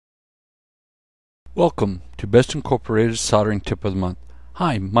Welcome to Best Incorporated Soldering Tip of the Month.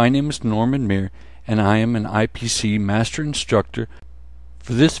 Hi, my name is Norman Meir and I am an IPC Master Instructor.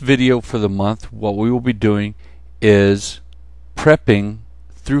 For this video for the month, what we will be doing is prepping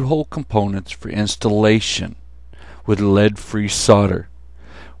through-hole components for installation with lead-free solder.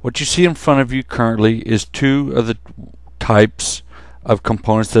 What you see in front of you currently is two of the types of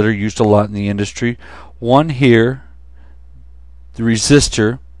components that are used a lot in the industry. One here, the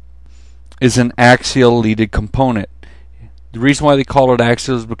resistor, is an axial leaded component. The reason why they call it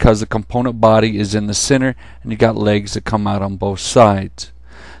axial is because the component body is in the center and you got legs that come out on both sides.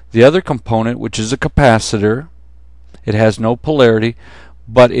 The other component, which is a capacitor, it has no polarity,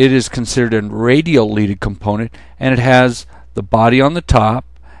 but it is considered a radial leaded component, and it has the body on the top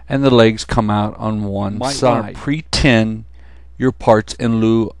and the legs come out on one side. Pre-tin your parts in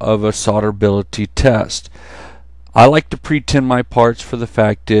lieu of a solderability test. I like to pre-tin my parts for the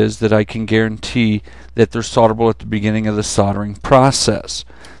fact is that I can guarantee that they're solderable at the beginning of the soldering process.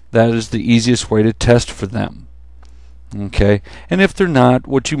 That is the easiest way to test for them. Okay, and if they're not,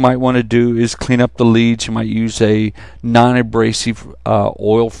 what you might want to do is clean up the leads. You might use a non-abrasive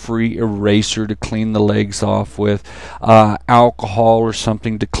oil-free eraser to clean the legs off with, alcohol or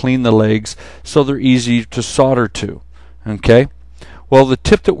something to clean the legs so they're easy to solder to. Okay, well, the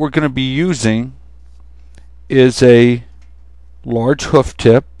tip that we're going to be using is a large hoof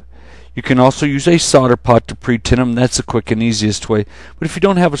tip. You can also use a solder pot to pre-tin them. That's the quick and easiest way. But if you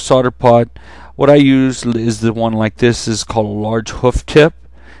don't have a solder pot, what I use is the one like this. Is called a large hoof tip.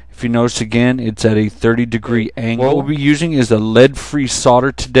 If you notice again, it's at a 30-degree angle. What we'll be using is a lead-free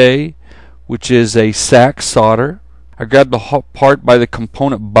solder today, which is a sack solder. I grabbed the part by the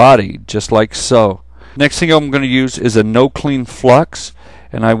component body, just like so. Next thing I'm going to use is a no-clean flux,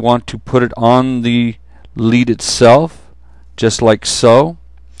 and I want to put it on the lead itself, just like so.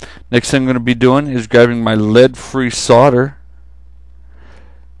 Next thing I'm going to be doing is grabbing my lead-free solder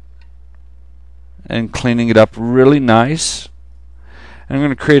and cleaning it up really nice. And I'm going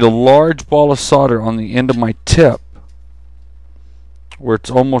to create a large ball of solder on the end of my tip where it's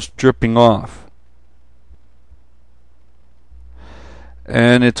almost dripping off.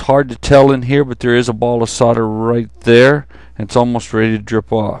 And it's hard to tell in here, but there is a ball of solder right there, and it's almost ready to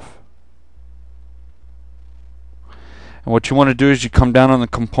drip off. And what you want to do is you come down on the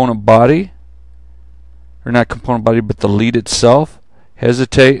component body, or not component body, but the lead itself,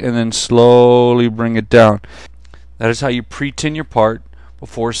 hesitate, and then slowly bring it down. That is how you pre-tin your part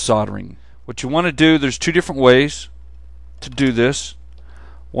before soldering. What you want to do, there's two different ways to do this.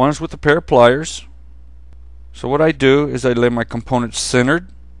 One is with a pair of pliers. So what I do is I lay my components centered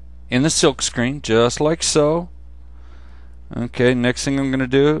in the silk screen, just like so. Okay, next thing I'm going to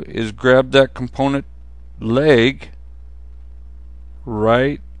do is grab that component leg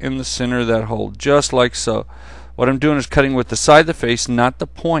right in the center of that hole, just like so. What I'm doing is cutting with the side of the face, not the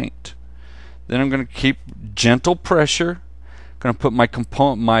point. Then I'm going to keep gentle pressure. I'm going to put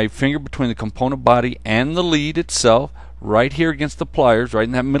my finger between the component body and the lead itself, right here against the pliers, right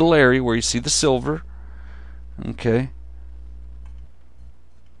in that middle area where you see the silver. Okay.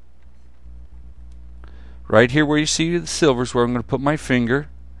 Right here where you see the silver is where I'm going to put my finger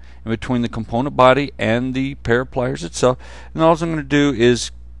in between the component body and the pair of pliers itself. And all I'm going to do is,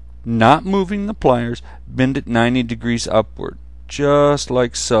 not moving the pliers, bend it 90 degrees upward, just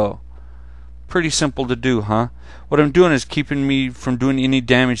like so. Pretty simple to do, huh? What I'm doing is keeping me from doing any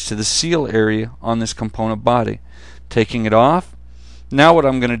damage to the seal area on this component body. Taking it off. Now what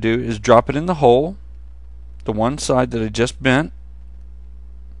I'm going to do is drop it in the hole, the one side that I just bent,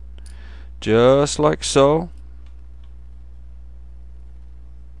 just like so.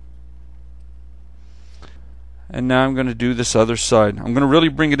 And now I'm going to do this other side. I'm going to really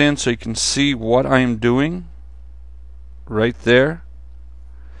bring it in so you can see what I am doing right there.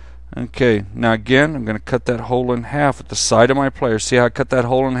 Okay, now again I'm going to cut that hole in half with the side of my pliers. See how I cut that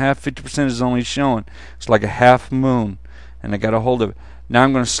hole in half? 50% is only showing. It's like a half moon, and I got a hold of it. Now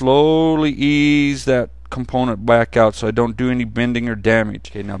I'm going to slowly ease that component back out so I don't do any bending or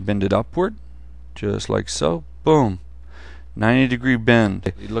damage. Okay, now bend it upward, just like so. Boom. 90-degree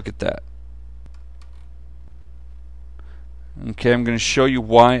bend. Look at that. Okay, I'm going to show you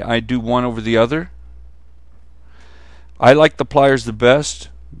why I do one over the other. I like the pliers the best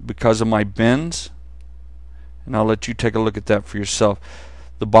because of my bends, and I'll let you take a look at that for yourself.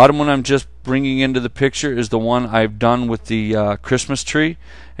 The bottom one I'm just bringing into the picture is the one I've done with the Christmas tree,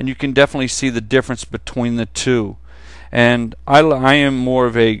 and you can definitely see the difference between the two. And I am more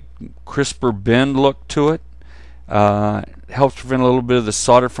of a crisper bend look to it. Helps prevent a little bit of the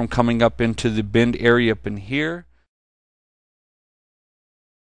solder from coming up into the bend area up in here.